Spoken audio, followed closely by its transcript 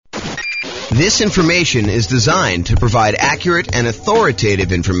This information is designed to provide accurate and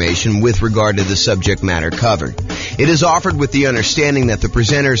authoritative information with regard to the subject matter covered. It is offered with the understanding that the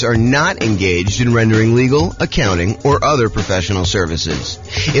presenters are not engaged in rendering legal, accounting, or other professional services.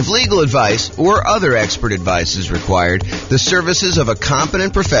 If legal advice or other expert advice is required, the services of a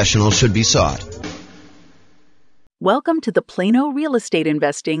competent professional should be sought. Welcome to the Plano Real Estate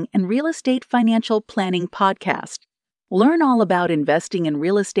Investing and Real Estate Financial Planning Podcast. Learn all about investing in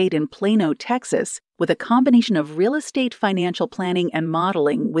real estate in Plano, Texas, with a combination of real estate financial planning and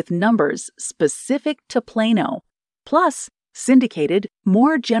modeling with numbers specific to Plano, plus syndicated,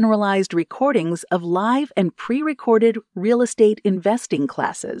 more generalized recordings of live and pre-recorded real estate investing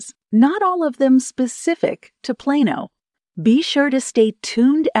classes, not all of them specific to Plano. Be sure to stay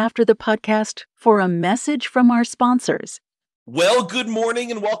tuned after the podcast for a message from our sponsors. Well, good morning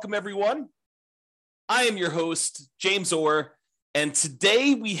and welcome, everyone. I am your host, James Orr, and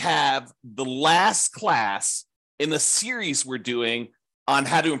today we have the last class in the series we're doing on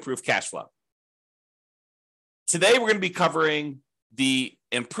how to improve cash flow. Today, we're going to be covering the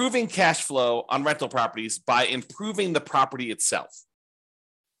improving cash flow on rental properties by improving the property itself.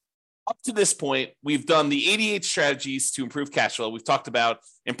 Up to this point, we've done the 88 strategies to improve cash flow. We've talked about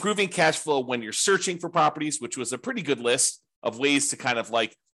improving cash flow when you're searching for properties, which was a pretty good list of ways to kind of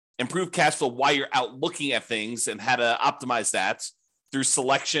like improve cash flow while you're out looking at things and how to optimize that through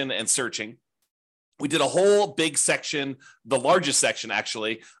selection and searching. We did a whole big section, the largest section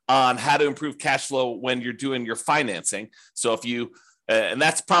actually, on how to improve cash flow when you're doing your financing. So if you, and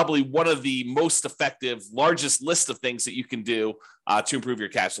that's probably one of the most effective, largest list of things that you can do to improve your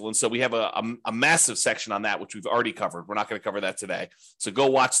cash flow. And so we have a massive section on that, which we've already covered. We're not going to cover that today. So go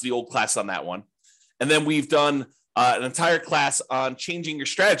watch the old class on that one. And then we've done an entire class on changing your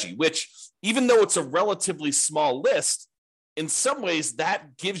strategy, which even though it's a relatively small list, in some ways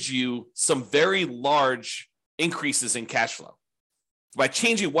that gives you some very large increases in cash flow. By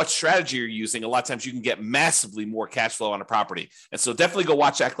changing what strategy you're using, a lot of times you can get massively more cash flow on a property. And so definitely go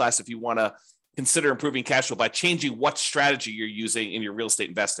watch that class if you want to consider improving cash flow by changing what strategy you're using in your real estate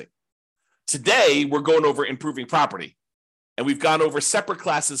investing. Today, we're going over improving property. And we've gone over separate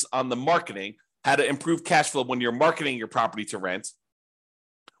classes on the marketing, how to improve cash flow when you're marketing your property to rent.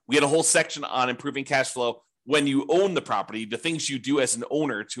 We had a whole section on improving cash flow when you own the property, the things you do as an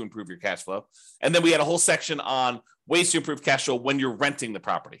owner to improve your cash flow. And then we had a whole section on ways to improve cash flow when you're renting the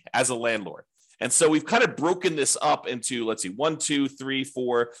property as a landlord. And so we've kind of broken this up into, 1, 2, 3,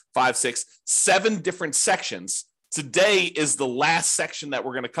 4, 5, 6, 7 different sections. Today is the last section that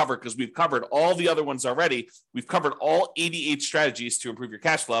we're going to cover because we've covered all the other ones already. We've covered all 88 strategies to improve your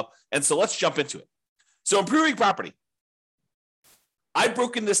cash flow. And so let's jump into it. So improving property. I've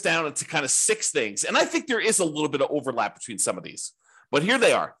broken this down into kind of 6 things. And I think there is a little bit of overlap between some of these. But here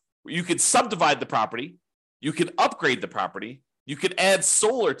they are. You could subdivide the property. You could upgrade the property. You could add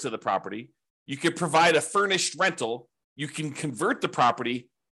solar to the property. You could provide a furnished rental. You can convert the property,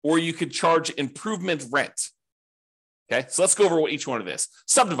 or you could charge improvement rent. Okay, so let's go over what each one of this.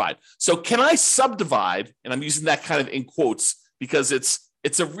 Subdivide. So can I subdivide, and I'm using that kind of in quotes because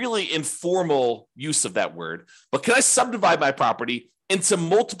it's a really informal use of that word, but can I subdivide my property into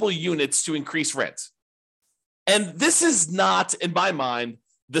multiple units to increase rent? And this is not, in my mind,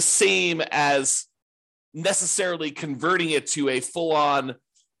 the same as necessarily converting it to a full-on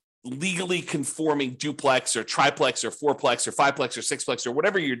legally conforming duplex or triplex or fourplex or fiveplex or sixplex or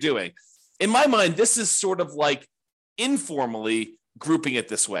whatever you're doing. In my mind, this is sort of like informally grouping it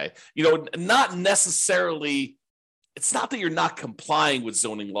this way. You know, not necessarily, it's not that you're not complying with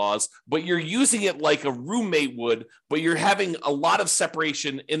zoning laws, but you're using it like a roommate would, but you're having a lot of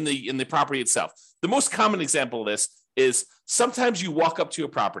separation in the property itself. The most common example of this is sometimes you walk up to a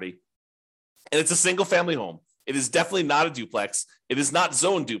property and it's a single family home. It is definitely not a duplex. It is not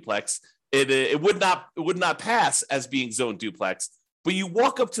zoned duplex. It would not pass as being zoned duplex, but you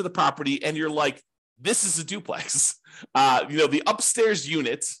walk up to the property and you're like, this is a duplex. The upstairs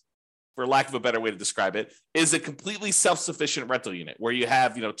unit, for lack of a better way to describe it, is a completely self-sufficient rental unit where you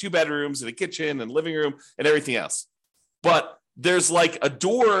have, 2 bedrooms and a kitchen and living room and everything else. But there's like a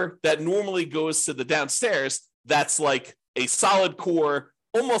door that normally goes to the downstairs that's like a solid core,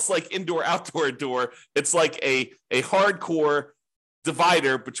 almost like indoor-outdoor door. It's like a hardcore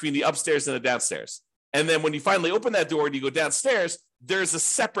divider between the upstairs and the downstairs. And then when you finally open that door and you go downstairs, there's a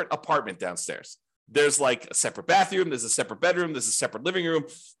separate apartment downstairs. There's like a separate bathroom, there's a separate bedroom, there's a separate living room.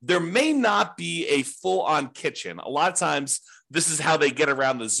 There may not be a full-on kitchen. A lot of times, this is how they get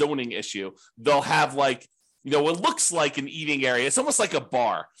around the zoning issue. They'll have like, what looks like an eating area. It's almost like a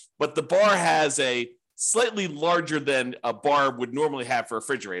bar, but the bar has a slightly larger than a bar would normally have for a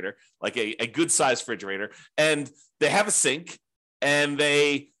refrigerator, like a good sized refrigerator. And they have a sink, and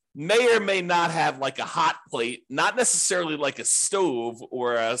they may or may not have like a hot plate, not necessarily like a stove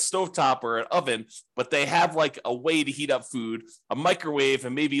or a stovetop or an oven, but they have like a way to heat up food, a microwave,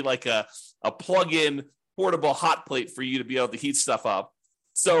 and maybe like a plug-in portable hot plate for you to be able to heat stuff up.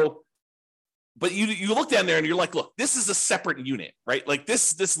 So, but you look down there and you're like, look, this is a separate unit, right? Like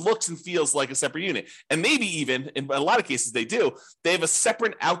this looks and feels like a separate unit. And maybe even in a lot of cases they have a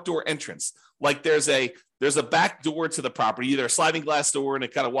separate outdoor entrance. Like there's a back door to the property, either a sliding glass door and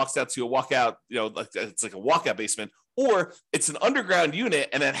it kind of walks out to a walkout, like it's like a walkout basement, or it's an underground unit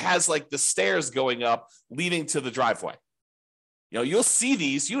and it has like the stairs going up leading to the driveway. You'll see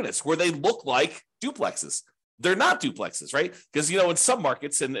these units where they look like duplexes. They're not duplexes, right? Because, in some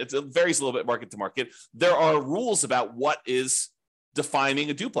markets, and it varies a little bit market to market, there are rules about what is defining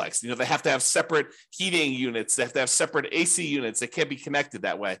a duplex. They have to have separate heating units. They have to have separate AC units. They can't be connected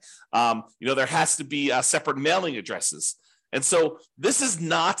that way. There has to be separate mailing addresses. And so this is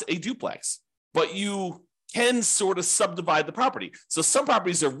not a duplex, but you can sort of subdivide the property. So some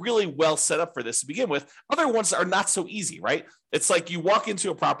properties are really well set up for this to begin with. Other ones are not so easy, right? It's like you walk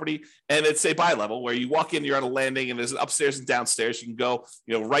into a property and it's a bi-level where you walk in, you're on a landing and there's an upstairs and downstairs. You can go,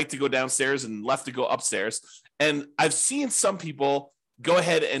 right to go downstairs and left to go upstairs. And I've seen some people go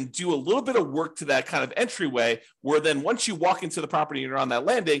ahead and do a little bit of work to that kind of entryway where then once you walk into the property and you're on that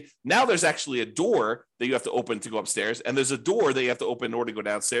landing, now there's actually a door that you have to open to go upstairs. And there's a door that you have to open in order to go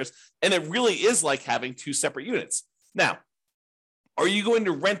downstairs. And it really is like having two separate units. Now, are you going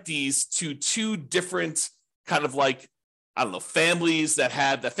to rent these to two different kind of like, families that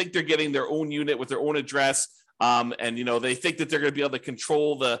think they're getting their own unit with their own address? And, they think that they're going to be able to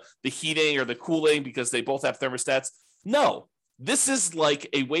control the heating or the cooling because they both have thermostats. No. This is like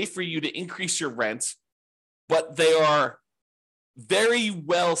a way for you to increase your rent, but they are very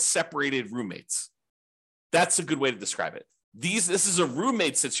well separated roommates. That's a good way to describe it. This is a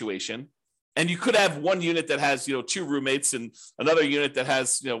roommate situation, and you could have one unit that has, two roommates and another unit that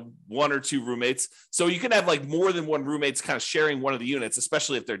has, one or two roommates. So you can have like more than one roommates kind of sharing one of the units,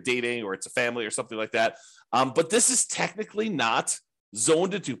 especially if they're dating or it's a family or something like that. But this is technically not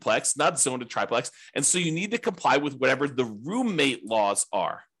zoned to duplex, not zoned to triplex. And so you need to comply with whatever the roommate laws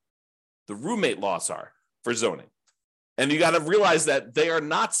are. The roommate laws are for zoning. And you got to realize that they are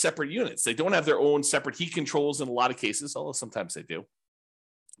not separate units. They don't have their own separate heat controls in a lot of cases, although sometimes they do.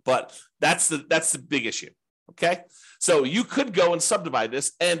 But that's the big issue. Okay. So you could go and subdivide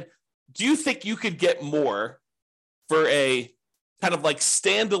this. And do you think you could get more for a kind of like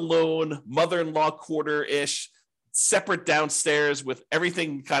standalone mother-in-law quarter-ish, separate downstairs with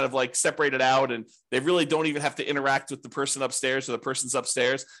everything kind of like separated out, and they really don't even have to interact with the person upstairs or the person's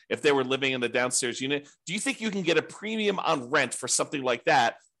upstairs if they were living in the downstairs unit? Do you think you can get a premium on rent for something like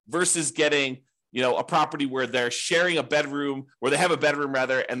that versus getting, a property where they're sharing a bedroom, where they have a bedroom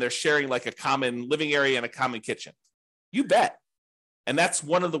rather, and they're sharing like a common living area and a common kitchen? You bet. And that's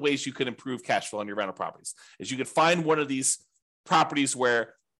one of the ways you can improve cash flow on your rental properties, is you could find one of these properties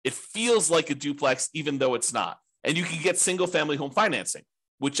where it feels like a duplex, even though it's not. And you can get single family home financing,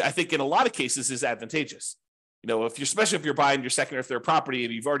 which I think in a lot of cases is advantageous. Especially if you're buying your second or third property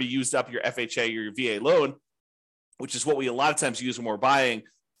and you've already used up your FHA or your VA loan, which is what we a lot of times use when we're buying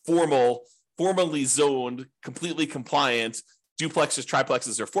formally zoned, completely compliant duplexes,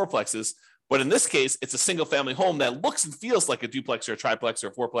 triplexes, or fourplexes. But in this case, it's a single family home that looks and feels like a duplex or a triplex or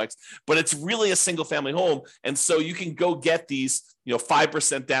a fourplex, but it's really a single family home. And so you can go get these,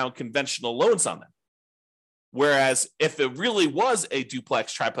 5% down conventional loans on them. Whereas if it really was a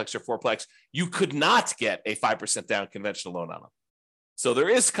duplex, triplex, or fourplex, you could not get a 5% down conventional loan on them. So there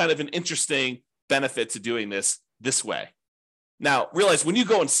is kind of an interesting benefit to doing this way. Now, realize when you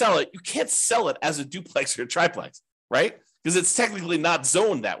go and sell it, you can't sell it as a duplex or a triplex, right? Because it's technically not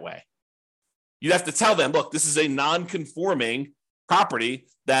zoned that way. You'd have to tell them, look, this is a non-conforming property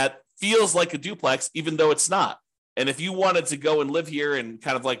that feels like a duplex, even though it's not. And if you wanted to go and live here and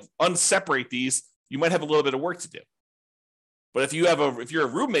kind of like unseparate these, you might have a little bit of work to do. But if you're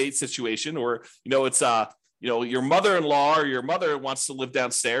a roommate situation, or it's your mother-in-law or your mother wants to live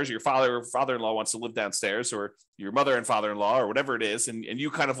downstairs, or your father-in-law wants to live downstairs, or your mother and father-in-law, or whatever it is, and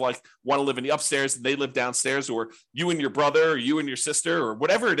you kind of like want to live in the upstairs and they live downstairs, or you and your brother, or you and your sister, or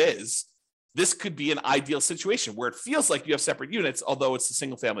whatever it is, this could be an ideal situation where it feels like you have separate units, although it's a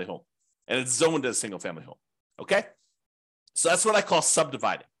single-family home and it's zoned as a single-family home. Okay, so that's what I call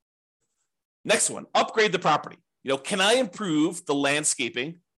subdividing. Next one, upgrade the property. Can I improve the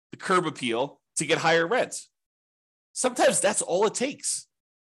landscaping, the curb appeal to get higher rents? Sometimes that's all it takes.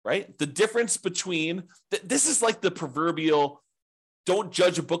 right? The difference between, this is like the proverbial, don't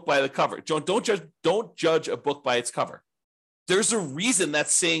judge a book by the cover. Don't judge a book by its cover. There's a reason that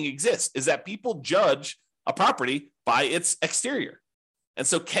saying exists, is that people judge a property by its exterior. And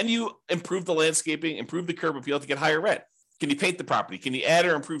so can you improve the landscaping, improve the curb appeal to get higher rent? Can you paint the property? Can you add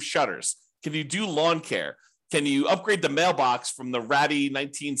or improve shutters? Can you do lawn care? Can you upgrade the mailbox from the ratty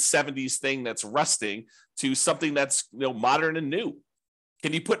 1970s thing that's rusting to something that's modern and new?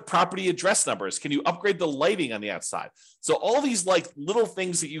 Can you put property address numbers? Can you upgrade the lighting on the outside? So all these like little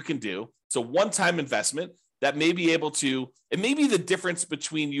things that you can do. It's a one-time investment that may be able to, it may be the difference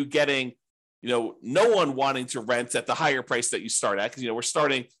between you getting, no one wanting to rent at the higher price that you start at, because we're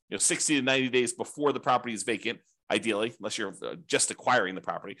starting 60 to 90 days before the property is vacant, ideally, unless you're just acquiring the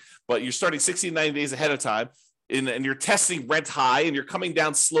property. But you're starting 60 to 90 days ahead of time, and you're testing rent high, and you're coming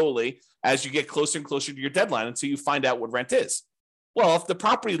down slowly as you get closer and closer to your deadline until you find out what rent is. Well, if the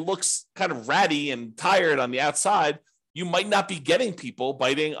property looks kind of ratty and tired on the outside, you might not be getting people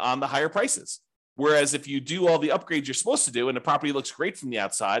biting on the higher prices. Whereas if you do all the upgrades you're supposed to do and the property looks great from the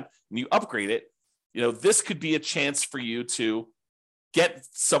outside and you upgrade it, this could be a chance for you to get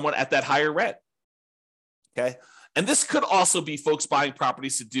someone at that higher rent. Okay. And this could also be folks buying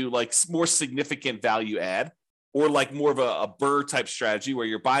properties to do like more significant value add, or like more of a BRRRR type strategy where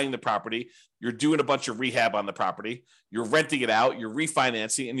you're buying the property, you're doing a bunch of rehab on the property, you're renting it out, you're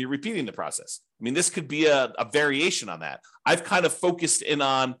refinancing, and you're repeating the process. I mean, this could be a variation on that. I've kind of focused in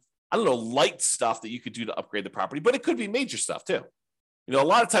on, light stuff that you could do to upgrade the property, but it could be major stuff too. A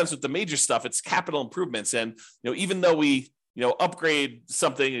lot of times with the major stuff, it's capital improvements. And, even though we, upgrade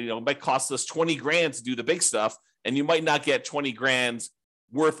something, it might cost us 20 grand to do the big stuff, and you might not get 20 grand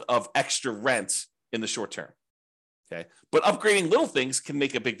worth of extra rent in the short term. Okay. But upgrading little things can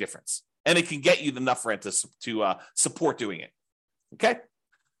make a big difference, and it can get you enough rent to support doing it. Okay.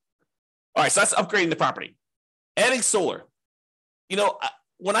 All right. So that's upgrading the property. Adding solar.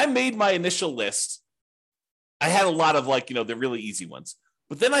 When I made my initial list, I had a lot of the really easy ones.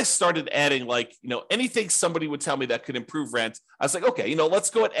 But then I started adding anything somebody would tell me that could improve rent. I was like, okay,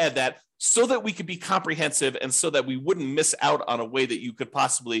 let's go and add that so that we could be comprehensive and so that we wouldn't miss out on a way that you could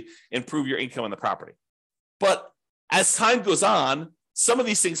possibly improve your income on the property. But as time goes on, some of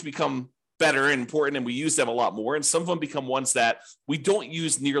these things become better and important, and we use them a lot more. And some of them become ones that we don't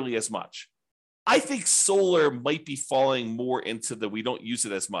use nearly as much. I think solar might be falling more into the we don't use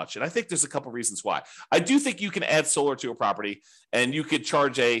it as much. And I think there's a couple of reasons why. I do think you can add solar to a property and you could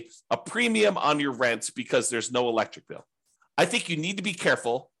charge a premium on your rent because there's no electric bill. I think you need to be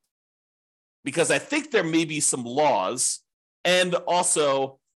careful because I think there may be some laws, and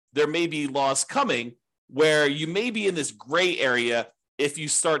also there may be laws coming where you may be in this gray area if you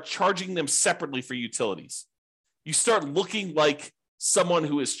start charging them separately for utilities. You start looking like someone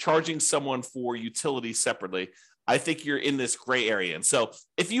who is charging someone for utilities separately. I think you're in this gray area. And so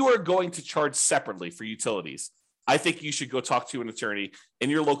if you are going to charge separately for utilities, I think you should go talk to an attorney in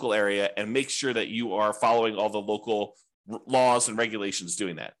your local area and make sure that you are following all the local laws and regulations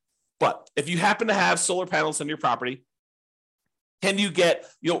doing that. But if you happen to have solar panels on your property, can you get,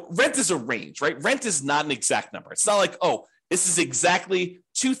 rent is a range, right? Rent is not an exact number. It's not like, oh, this is exactly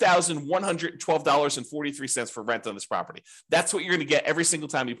 $2,112.43 for rent on this property. That's what you're going to get every single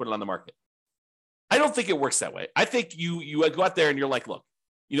time you put it on the market. I don't think it works that way. I think you go out there and you're like, look,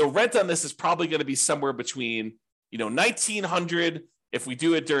 rent on this is probably going to be somewhere between, $1,900 if we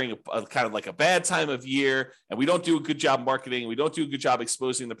do it during a kind of like a bad time of year and we don't do a good job marketing, we don't do a good job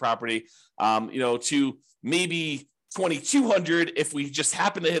exposing the property, to maybe $2,200 if we just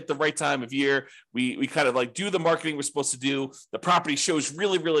happen to hit the right time of year. We kind of do the marketing we're supposed to do. The property shows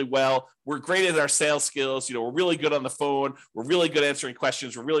really, really well. We're great at our sales skills. We're really good on the phone. We're really good answering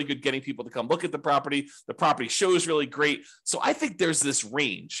questions. We're really good getting people to come look at the property. The property shows really great. So I think there's this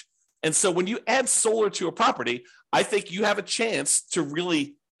range. And so when you add solar to a property, I think you have a chance to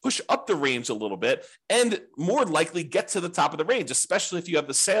really push up the range a little bit and more likely get to the top of the range, especially if you have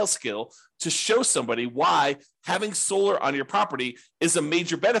the sales skill to show somebody why having solar on your property is a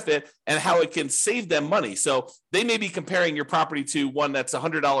major benefit and how it can save them money. So they may be comparing your property to one that's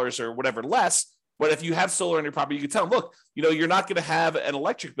 $100 or whatever less, but if you have solar on your property, you can tell them, look, you're not going to have an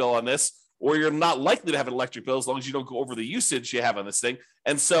electric bill on this, or you're not likely to have an electric bill as long as you don't go over the usage you have on this thing.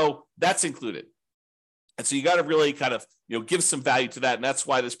 And so that's included. And so you got to really kind of, give some value to that. And that's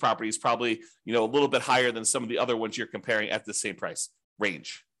why this property is probably, a little bit higher than some of the other ones you're comparing at the same price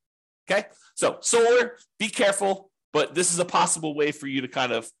range. Okay. So solar, be careful, but this is a possible way for you to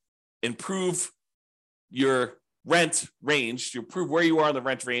kind of improve your rent range, to improve where you are in the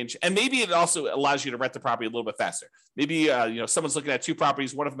rent range. And maybe it also allows you to rent the property a little bit faster. Maybe, someone's looking at two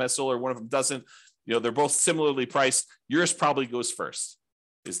properties, one of them has solar, one of them doesn't. They're both similarly priced. Yours probably goes first,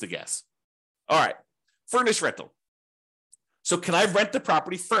 is the guess. All right, furnished rental. So can I rent the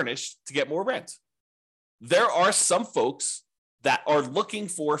property furnished to get more rent? There are some folks that are looking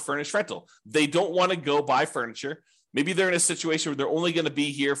for furnished rental. They don't want to go buy furniture. Maybe they're in a situation where they're only going to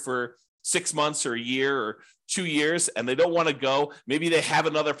be here for 6 months or a year or 2 years, and they don't want to go. Maybe they have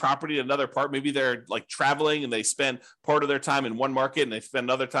another property in another part. Maybe they're like traveling and they spend part of their time in one market and they spend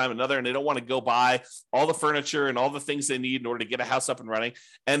another time in another, and they don't want to go buy all the furniture and all the things they need in order to get a house up and running.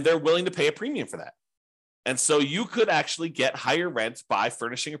 And they're willing to pay a premium for that. And so you could actually get higher rent by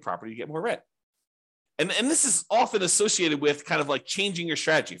furnishing a property to get more rent. And this is often associated with kind of like changing your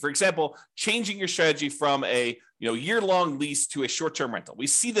strategy. For example, changing your strategy from a year-long lease to a short-term rental. We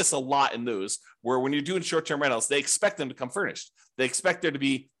see this a lot in those where when you're doing short-term rentals, they expect them to come furnished. They expect there to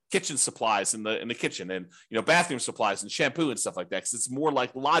be kitchen supplies in the kitchen and bathroom supplies and shampoo and stuff like that. Because it's more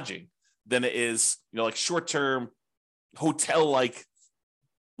like lodging than it is like short-term hotel-like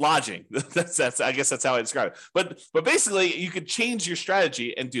lodging. I guess that's how I describe it. But basically, you could change your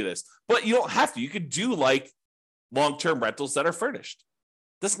strategy and do this. But you don't have to. You could do like long-term rentals that are furnished.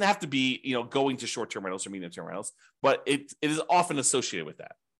 It doesn't have to be going to short-term rentals or medium-term rentals, but it is often associated with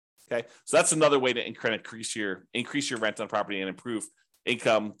that. Okay, so that's another way to increase your rent on property and improve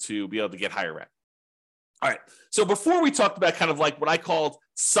income to be able to get higher rent. All right. So before we talked about kind of like what I called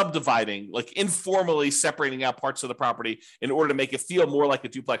subdividing, like informally separating out parts of the property in order to make it feel more like a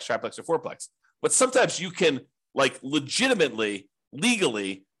duplex, triplex, or fourplex. But sometimes you can like legitimately,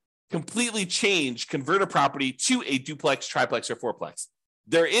 legally, completely convert a property to a duplex, triplex, or fourplex.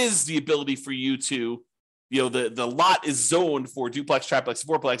 There is the ability for you to, the lot is zoned for duplex, triplex,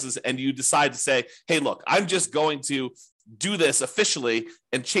 fourplexes, and you decide to say, hey, look, I'm just going to do this officially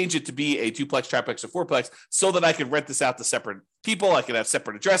and change it to be a duplex, triplex, or fourplex so that I can rent this out to separate people. I can have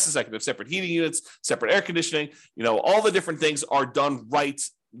separate addresses. I can have separate heating units, separate air conditioning. All the different things are done right,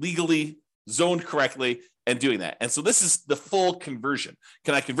 legally, zoned correctly, and doing that. And so this is the full conversion.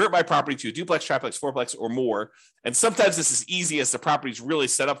 Can I convert my property to a duplex, triplex, fourplex, or more? And sometimes this is easy as the property is really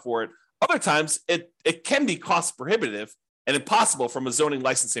set up for it. Other times it can be cost prohibitive and impossible from a zoning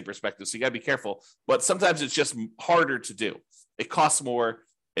licensing perspective. So you got to be careful, but sometimes it's just harder to do. It costs more,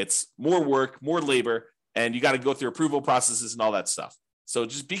 it's more work, more labor, and you got to go through approval processes and all that stuff. So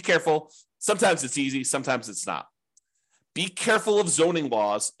just be careful. Sometimes it's easy, sometimes it's not. Be careful of zoning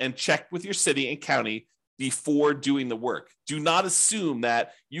laws and check with your city and county before doing the work. Do not assume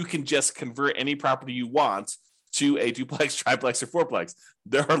that you can just convert any property you want to a duplex, triplex, or fourplex.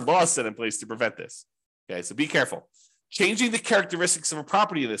 There are laws set in place to prevent this. Okay, so be careful. Changing the characteristics of a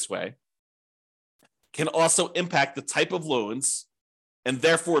property in this way can also impact the type of loans and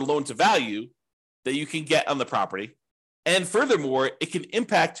therefore loan to value that you can get on the property. And furthermore, it can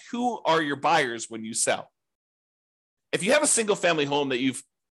impact who are your buyers when you sell. If you have a single family home that you've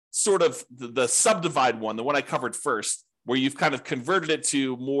sort of the subdivide one, the one I covered first, where you've kind of converted it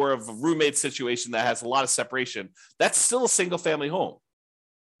to more of a roommate situation that has a lot of separation, that's still a single family home.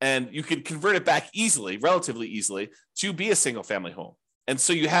 And you can convert it back easily, relatively easily, to be a single family home. And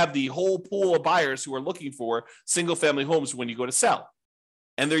so you have the whole pool of buyers who are looking for single family homes when you go to sell.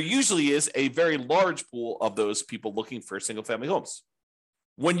 And there usually is a very large pool of those people looking for single family homes.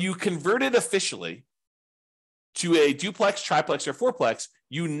 When you convert it officially to a duplex, triplex, or fourplex,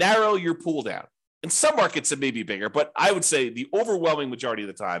 you narrow your pool down. In some markets, it may be bigger, but I would say the overwhelming majority of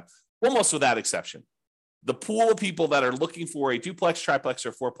the time, almost without exception, the pool of people that are looking for a duplex, triplex,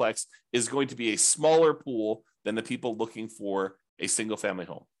 or fourplex is going to be a smaller pool than the people looking for a single family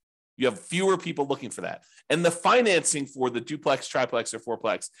home. You have fewer people looking for that. And the financing for the duplex, triplex, or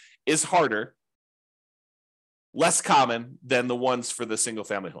fourplex is harder, less common than the ones for the single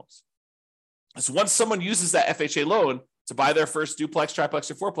family homes. So once someone uses that FHA loan to buy their first duplex,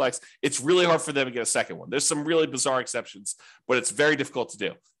 triplex, or fourplex, it's really hard for them to get a second one. There's some really bizarre exceptions, but it's very difficult to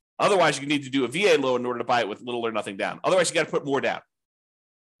do. Otherwise, you need to do a VA loan in order to buy it with little or nothing down. Otherwise, you got to put more down.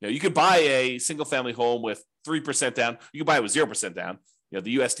 You could buy a single family home with 3% down. You can buy it with 0% down.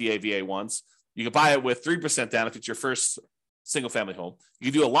 The USDA VA ones. You can buy it with 3% down if it's your first single family home.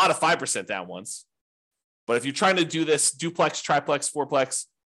 You can do a lot of 5% down ones. But if you're trying to do this duplex, triplex, fourplex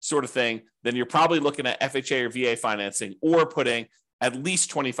sort of thing, then you're probably looking at FHA or VA financing or putting at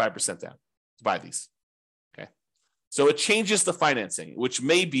least 25% down to buy these. Okay. So it changes the financing, which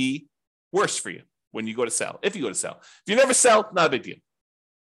may be worse for you when you go to sell, if you go to sell. If you never sell, not a big deal.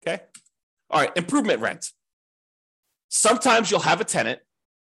 Okay. All right. Improvement rent. Sometimes you'll have a tenant.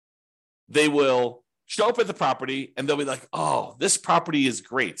 They will show up at the property and they'll be like, oh, this property is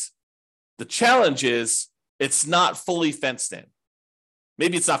great. The challenge is it's not fully fenced in.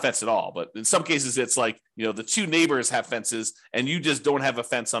 Maybe it's not fenced at all, but in some cases it's like, the two neighbors have fences and you just don't have a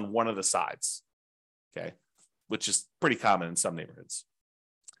fence on one of the sides. Okay. Which is pretty common in some neighborhoods.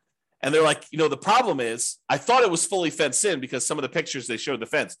 And they're like, the problem is I thought it was fully fenced in because some of the pictures they showed the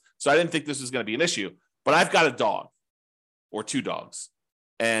fence. So I didn't think this was going to be an issue, but I've got a dog or two dogs.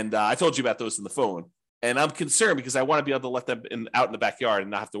 And I told you about those in the phone. And I'm concerned because I want to be able to let them out in the backyard and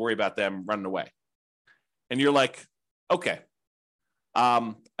not have to worry about them running away. And you're like, okay,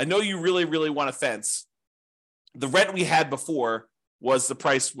 I know you really, really want a fence. The rent we had before was the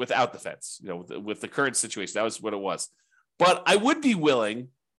price without the fence, with the current situation. That was what it was. But I would be willing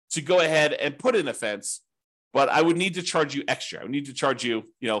to go ahead and put in a fence, but I would need to charge you extra. I would need to charge you,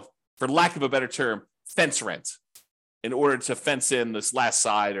 for lack of a better term, fence rent in order to fence in this last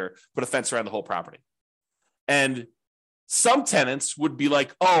side or put a fence around the whole property. And some tenants would be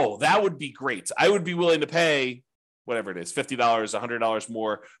like, oh, that would be great. I would be willing to pay whatever it is, $50, $100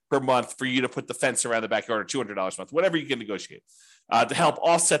 more per month for you to put the fence around the backyard, or $200 a month, whatever you can negotiate, to help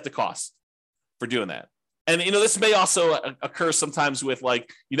offset the cost for doing that. And, this may also occur sometimes with I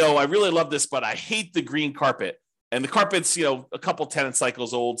really love this, but I hate the green carpet. And the carpet's, a couple tenant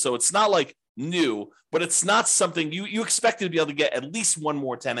cycles old. So it's not like new, but it's not something you expect to be able to get at least one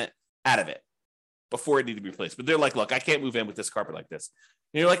more tenant out of it before it needs to be replaced. But they're like, look, I can't move in with this carpet like this.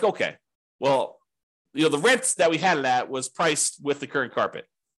 And you're like, okay, well, the rent that we had it at was priced with the current carpet.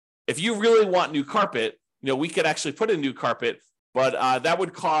 If you really want new carpet, we could actually put in new carpet, but that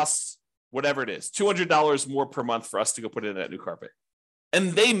would cost whatever it is, $200 more per month for us to go put in that new carpet.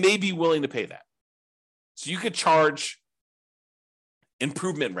 And they may be willing to pay that. So you could charge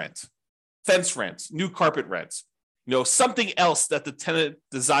improvement rent, fence rent, new carpet rent, something else that the tenant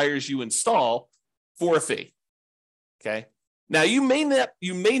desires you install for a fee. Okay. Now you may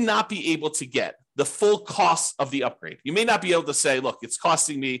not be able to get the full cost of the upgrade. You may not be able to say, look, it's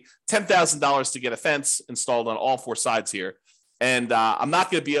costing me $10,000 to get a fence installed on all four sides here. And I'm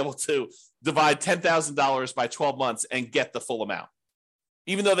not going to be able to divide $10,000 by 12 months and get the full amount.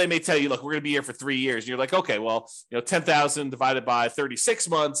 Even though they may tell you, look, we're going to be here for 3 years. And you're like, okay, well, 10,000 divided by 36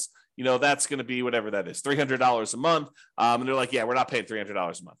 months, that's going to be whatever that is, $300 a month. And they're like, yeah, we're not paying $300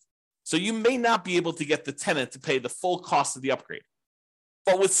 a month. So you may not be able to get the tenant to pay the full cost of the upgrade.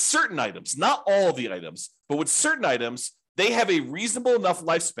 But with certain items, not all of the items, but with certain items, they have a reasonable enough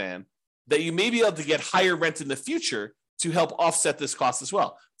lifespan that you may be able to get higher rent in the future to help offset this cost as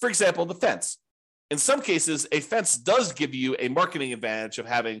well. For example, the fence. In some cases, a fence does give you a marketing advantage of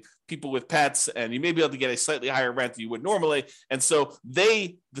having people with pets, and you may be able to get a slightly higher rent than you would normally. And so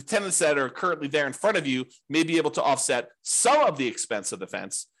the tenants that are currently there in front of you may be able to offset some of the expense of the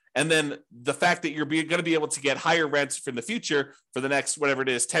fence. And then the fact that you're going to be able to get higher rents for the future for the next, whatever it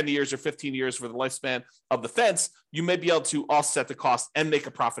is, 10 years or 15 years for the lifespan of the fence, you may be able to offset the cost and make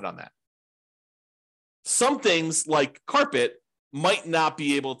a profit on that. Some things like carpet might not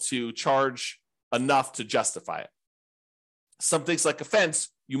be able to charge enough to justify it. Some things like a fence,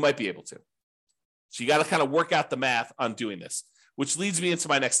 you might be able to. So you got to kind of work out the math on doing this, which leads me into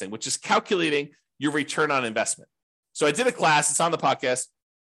my next thing, which is calculating your return on investment. So I did a class, it's on the podcast.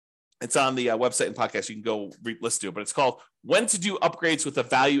 It's on the website and podcast. You can go listen to it, but it's called When to Do Upgrades with a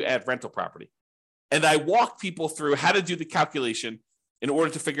Value Add Rental Property. And I walk people through how to do the calculation in order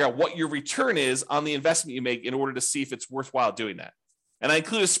to figure out what your return is on the investment you make in order to see if it's worthwhile doing that. And I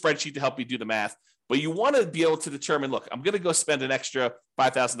include a spreadsheet to help you do the math, but you want to be able to determine, look, I'm going to go spend an extra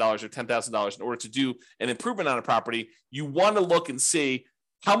 $5,000 or $10,000 in order to do an improvement on a property. You want to look and see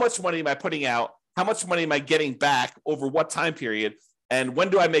how much money am I putting out? How much money am I getting back over what time period? And when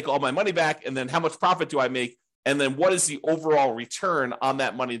do I make all my money back? And then how much profit do I make? And then what is the overall return on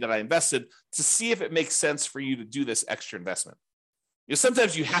that money that I invested to see if it makes sense for you to do this extra investment?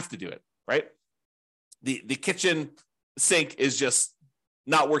 Sometimes you have to do it, right? The kitchen sink is just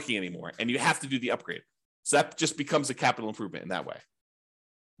not working anymore and you have to do the upgrade. So that just becomes a capital improvement in that way.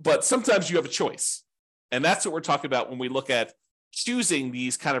 But sometimes you have a choice. And that's what we're talking about when we look at choosing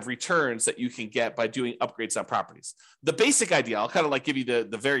these kind of returns that you can get by doing upgrades on properties. The basic idea, I'll kind of like give you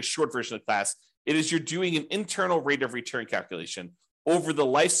the very short version of the class. It is you're doing an internal rate of return calculation over the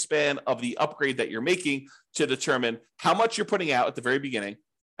lifespan of the upgrade that you're making to determine how much you're putting out at the very beginning,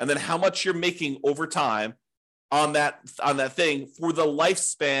 and then how much you're making over time on that thing for the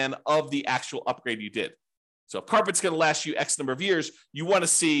lifespan of the actual upgrade you did. So if carpet's going to last you X number of years, you want to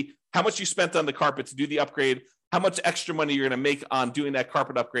see how much you spent on the carpet to do the upgrade, how much extra money you're going to make on doing that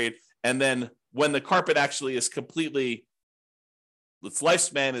carpet upgrade. And then when the carpet actually is completely its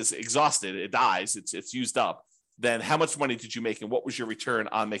lifespan is exhausted, it dies, it's used up, then how much money did you make and what was your return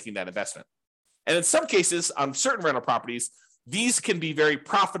on making that investment? And in some cases, on certain rental properties, these can be very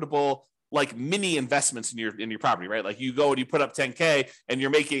profitable, like mini investments in your property, right? Like you go and you put up 10K and you're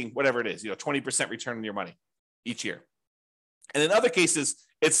making whatever it is, 20% return on your money each year. And in other cases,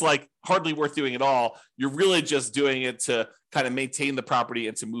 it's like hardly worth doing at all. You're really just doing it to kind of maintain the property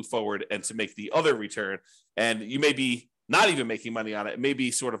and to move forward and to make the other return. And you may be not even making money on it. It may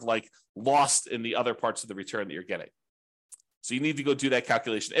be sort of like lost in the other parts of the return that you're getting. So you need to go do that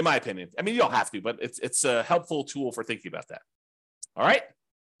calculation, in my opinion. I mean, you don't have to, but it's a helpful tool for thinking about that. All right.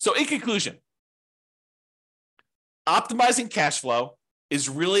 So in conclusion, optimizing cash flow is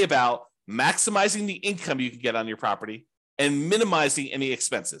really about maximizing the income you can get on your property and minimizing any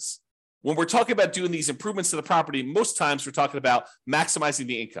expenses. When we're talking about doing these improvements to the property, most times we're talking about maximizing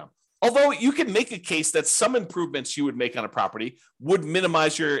the income. Although you can make a case that some improvements you would make on a property would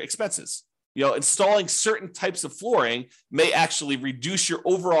minimize your expenses. Installing certain types of flooring may actually reduce your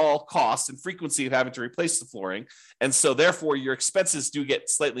overall cost and frequency of having to replace the flooring. And so therefore your expenses do get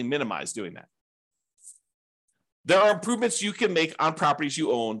slightly minimized doing that. There are improvements you can make on properties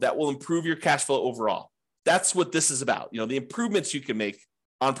you own that will improve your cash flow overall. That's what this is about. The improvements you can make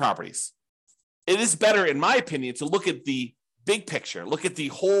on properties. It is better, in my opinion, to look at the big picture, look at the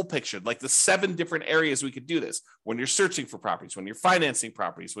whole picture, like the 7 different areas we could do this. When you're searching for properties, when you're financing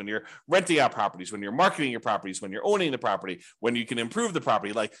properties, when you're renting out properties, when you're marketing your properties, when you're owning the property, when you can improve the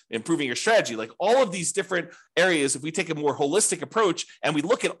property, like improving your strategy, like all of these different areas. If we take a more holistic approach and we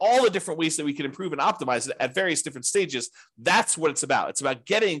look at all the different ways that we can improve and optimize it at various different stages, that's what it's about. It's about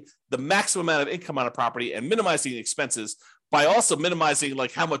getting the maximum amount of income on a property and minimizing the expenses by also minimizing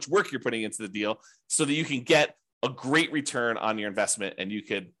like how much work you're putting into the deal so that you can get a great return on your investment, and you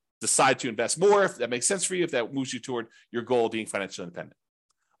could decide to invest more if that makes sense for you, if that moves you toward your goal of being financially independent.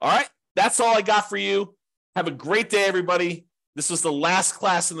 All right, that's all I got for you. Have a great day, everybody. This was the last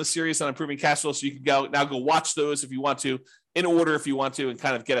class in the series on improving cash flow, so you can go watch those if you want to, in order if you want to, and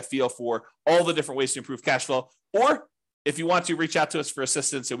kind of get a feel for all the different ways to improve cash flow. Or if you want to, reach out to us for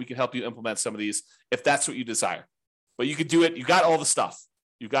assistance, and we can help you implement some of these if that's what you desire. But you could do it. You got all the stuff.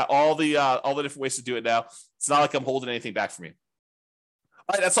 You've got all the different ways to do it now. It's not like I'm holding anything back from you.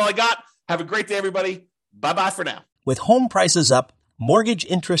 All right, that's all I got. Have a great day, everybody. Bye-bye for now. With home prices up, mortgage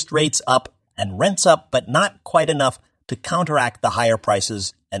interest rates up, and rents up, but not quite enough to counteract the higher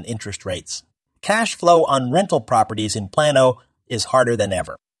prices and interest rates, cash flow on rental properties in Plano is harder than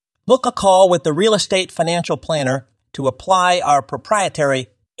ever. Book a call with the Real Estate Financial Planner to apply our proprietary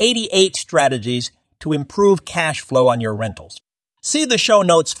 88 strategies to improve cash flow on your rentals. See the show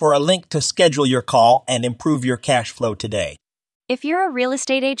notes for a link to schedule your call and improve your cash flow today. If you're a real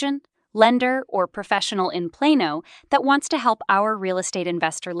estate agent, lender, or professional in Plano that wants to help our real estate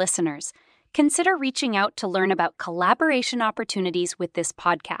investor listeners, consider reaching out to learn about collaboration opportunities with this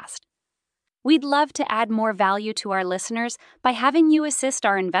podcast. We'd love to add more value to our listeners by having you assist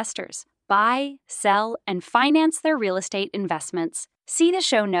our investors buy, sell, and finance their real estate investments. See the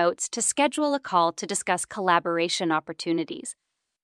show notes to schedule a call to discuss collaboration opportunities.